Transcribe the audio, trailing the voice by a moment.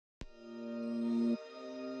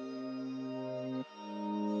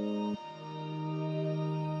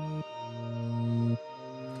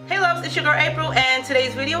loves, it's your girl April, and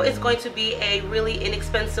today's video is going to be a really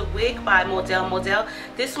inexpensive wig by Model.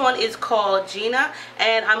 This one is called JINA,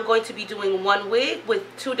 and I'm going to be doing one wig with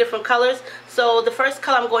two different colors. So the first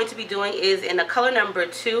color I'm going to be doing is in the color number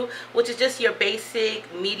 2, which is just your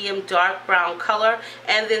basic medium dark brown color,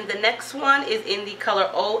 and then the next one is in the color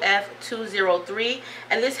OF203,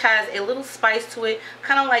 and this has a little spice to it,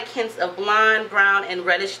 kind of like hints of blonde, brown, and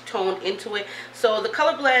reddish toned into it. So the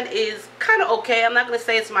color blend is kind of okay. I'm not going to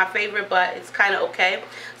say it's my favorite, but it's kind of okay.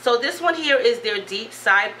 So this one here is their deep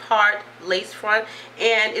side part lace front,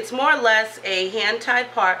 and it's more or less a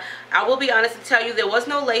hand-tied part. I will be honest and tell you there was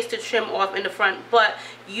no lace to trim off in the front, but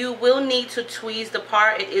you will need to tweeze the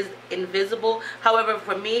part. It is invisible. However,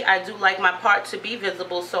 for me, I do like my part to be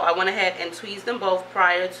visible, so I went ahead and tweezed them both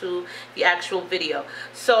prior to the actual video.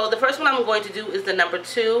 So the first one I'm going to do is the number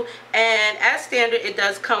 2, and as standard it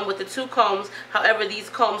does come with the 2 combs. However, these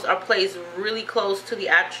combs are placed really close to the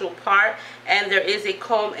actual part, and there is a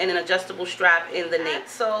comb and an adjustable strap in the nape.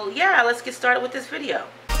 So yeah, let's get started with this video.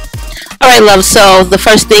 Alright love, so the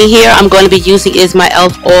first thing here I'm going to be using is my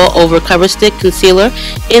e.l.f. All Over Cover Stick Concealer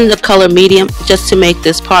in the color medium, just to make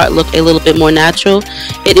this part look a little bit more natural.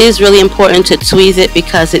 It is really important to tweeze it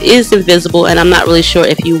because it is invisible, and I'm not really sure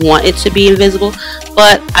if you want it to be invisible,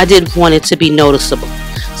 but I did want it to be noticeable.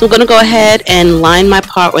 So I'm going to go ahead and line my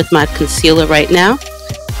part with my concealer right now.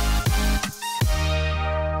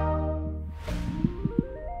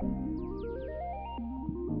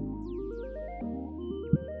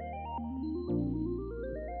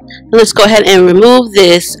 Let's go ahead and remove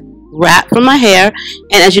this wrap from my hair,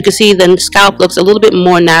 and as you can see, the scalp looks a little bit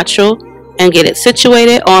more natural, and get it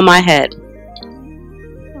situated on my head.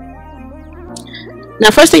 Now,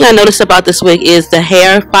 first thing I noticed about this wig is the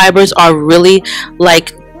hair fibers are really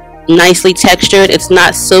like nicely textured. It's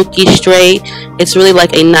not silky straight. It's really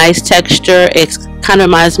like a nice texture. It kind of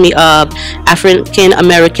reminds me of African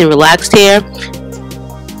American relaxed hair.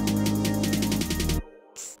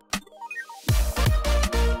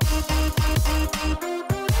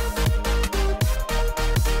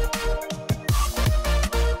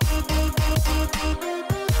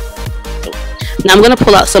 Now I'm going to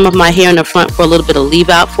pull out some of my hair in the front for a little bit of leave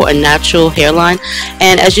out for a natural hairline,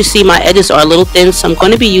 and as you see, my edges are a little thin, so I'm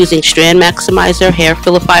going to be using Strand Maximizer hair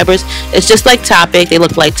filler fibers. It's just like Topic. They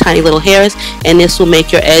look like tiny little hairs, and this will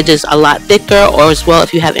make your edges a lot thicker, or as well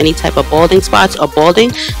if you have any type of balding spots or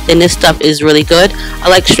balding, then this stuff is really good. I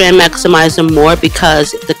like Strand Maximizer more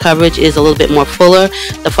because the coverage is a little bit more fuller,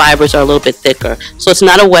 the fibers are a little bit thicker. So it's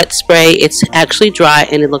not a wet spray, it's actually dry,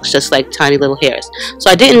 and it looks just like tiny little hairs. So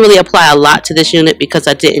I didn't really apply a lot to this unit because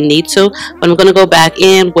I didn't need to, but I'm going to go back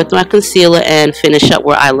in with my concealer and finish up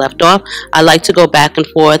where I left off. I like to go back and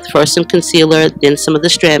forth, first some concealer, then some of the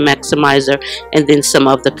Strand Maximizer, and then some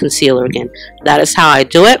of the concealer again. That is how I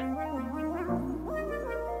do it.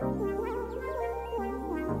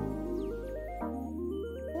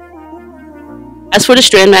 As for the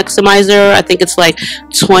Strand Maximizer, I think it's like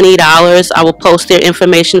 $20. I will post their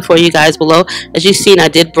information for you guys below. As you've seen, I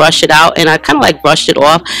did brush it out, and I kind of like brushed it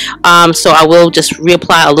off. So I will just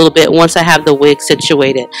reapply a little bit once I have the wig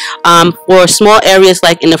situated. For small areas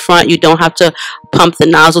like in the front, you don't have to pump the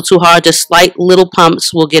nozzle too hard. Just slight little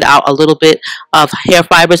pumps will get out a little bit of hair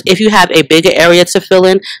fibers. If you have a bigger area to fill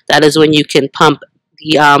in, that is when you can pump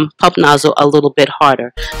the pump nozzle a little bit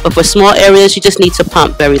harder, but for small areas you just need to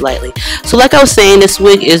pump very lightly. So like I was saying, this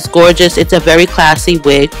wig is gorgeous. It's a very classy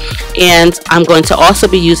wig, and I'm going to also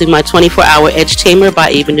be using my 24-hour edge tamer by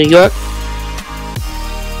Even New York.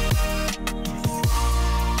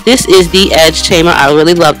 This is the edge tamer. I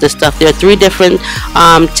really love this stuff. There are 3 different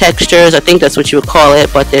textures. I think that's what you would call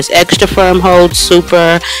it, but there's extra firm hold,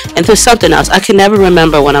 super, and there's something else. I can never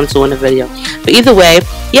remember when I'm doing a video. But either way,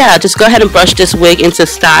 yeah, just go ahead and brush this wig into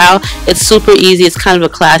style. It's super easy. It's kind of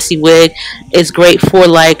a classy wig. It's great for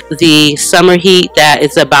like the summer heat that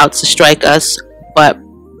is about to strike us, but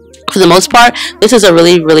for the most part, this is a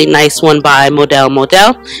really, really nice one by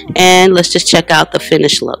Model. And let's just check out the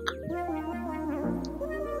finished look.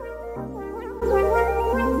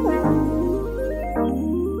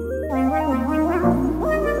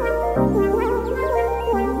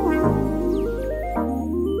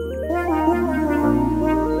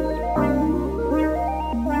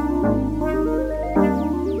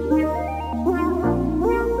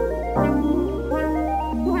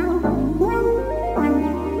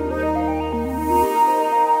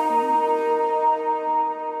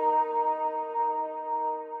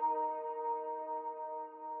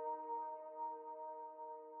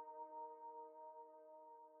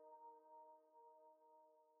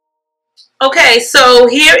 Okay, so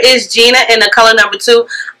here is Gina in the color number 2.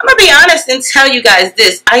 I'm going to be honest and tell you guys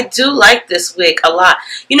this. I do like this wig a lot.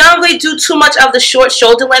 You know, I don't really do too much of the short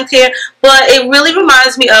shoulder length hair, but it really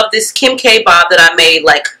reminds me of this Kim K bob that I made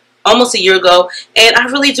like almost a year ago, and I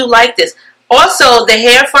really do like this. Also, the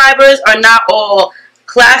hair fibers are not all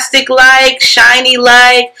plastic-like,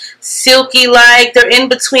 shiny-like, silky-like. They're in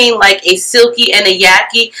between like a silky and a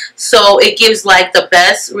yaki, so it gives like the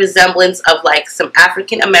best resemblance of like some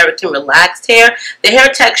African-American relaxed hair. The hair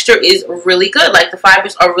texture is really good. Like the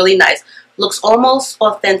fibers are really nice. Looks almost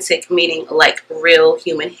authentic, meaning like real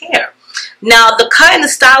human hair. Now, the cut and the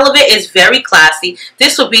style of it is very classy.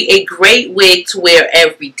 This would be a great wig to wear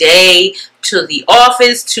every day, to the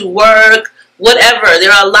office, to work, whatever.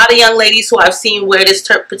 There are a lot of young ladies who I've seen wear this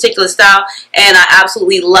particular style, and I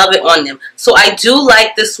absolutely love it on them. So I do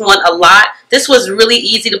like this one a lot. This was really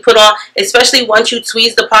easy to put on, especially once you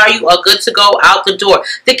tweeze the part, you are good to go out the door.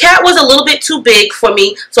 The cat was a little bit too big for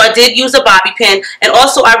me, so I did use a bobby pin, and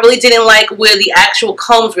also I really didn't like where the actual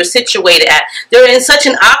combs were situated at. They're in such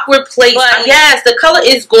an awkward place. But yes, the color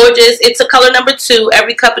is gorgeous. It's a color number 2.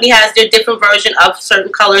 Every company has their different version of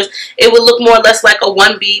certain colors. It would look more or less like a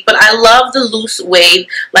 1B, but I love the loose wave,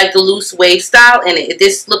 like the loose wave style in it.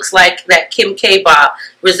 This looks like that Kim K bob,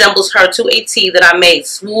 resembles her to a T that I made.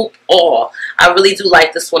 Swoop all. I really do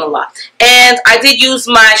like this one a lot. And I did use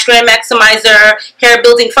my Strand Maximizer hair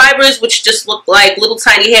building fibers, which just look like little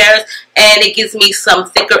tiny hairs, and it gives me some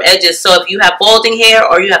thicker edges. So if you have balding hair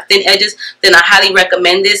or you have thin edges, then I highly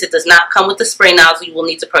recommend this. It does not come with the spray nozzle. You will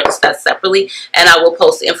need to purchase that separately, and I will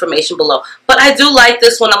post the information below. But I do like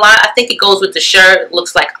this one a lot. I think it goes with the shirt. It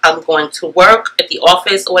looks like I'm going to work at the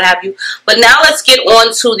office or what have you. But now let's get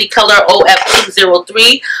on to the color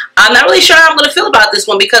OF203. I'm not really sure how I'm going to feel about this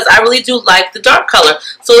one because I really do like the dark color.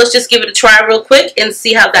 So let's just give it a try real quick and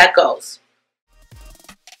see how that goes.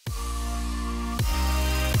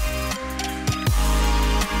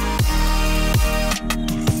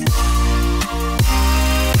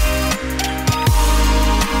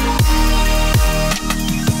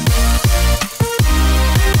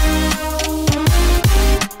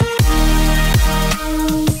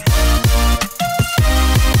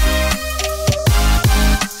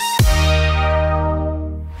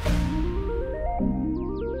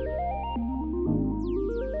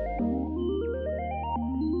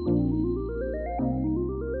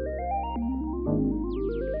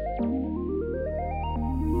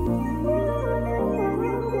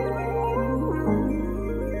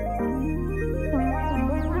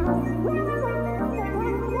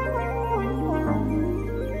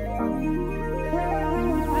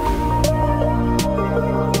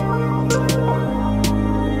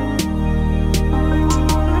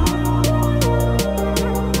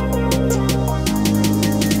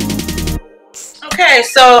 Okay,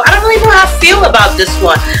 so I don't really know how I feel about this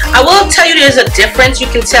one. I will tell you there's a difference, you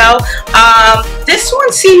can tell. This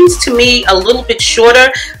one seems to me a little bit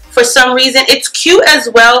shorter for some reason. It's cute as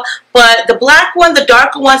well, but the black one, the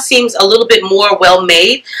darker one, seems a little bit more well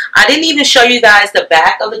made. I didn't even show you guys the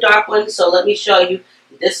back of the dark one, so let me show you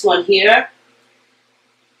this one here.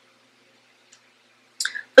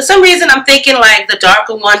 For some reason, I'm thinking like the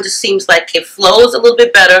darker one just seems like it flows a little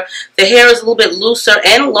bit better. The hair is a little bit looser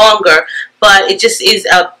and longer, but it just is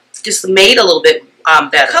just made a little bit better.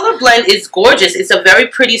 The color blend is gorgeous. It's a very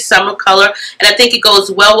pretty summer color, and I think it goes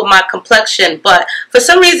well with my complexion. But for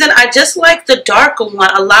some reason, I just like the darker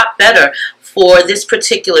one a lot better for this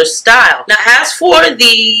particular style. Now, as for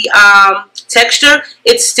the texture,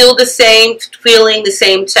 it's still the same feeling, the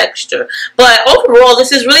same texture. But overall,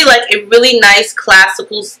 this is really like a really nice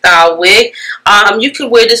classical style wig. You can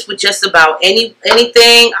wear this with just about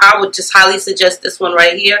anything. I would just highly suggest this one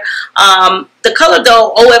right here. The color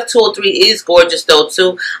though, OF203, is gorgeous though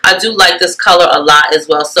too. I do like this color a lot as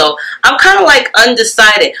well. So I'm kind of like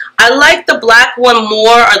undecided. I like the black one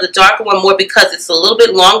more, or the darker one more, because it's a little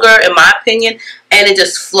bit longer in my opinion, and it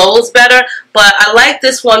just flows better. But I like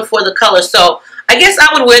this one for the color. So I guess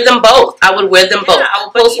I would wear them both. I would wear them both. I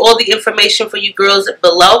will post all the information for you girls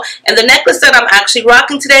below. And the necklace that I'm actually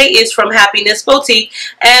rocking today is from Happiness Boutique.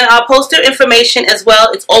 And I'll post their information as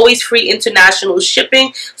well. It's always free international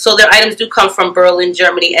shipping. So their items do come from Berlin,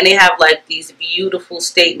 Germany. And they have like these beautiful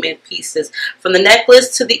statement pieces. From the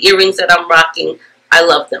necklace to the earrings that I'm rocking. I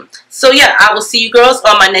love them. So yeah, I will see you girls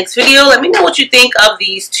on my next video. Let me know what you think of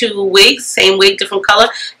these two wigs. Same wig, different color.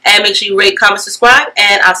 And make sure you rate, comment, subscribe.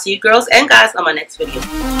 And I'll see you girls and guys on my next video.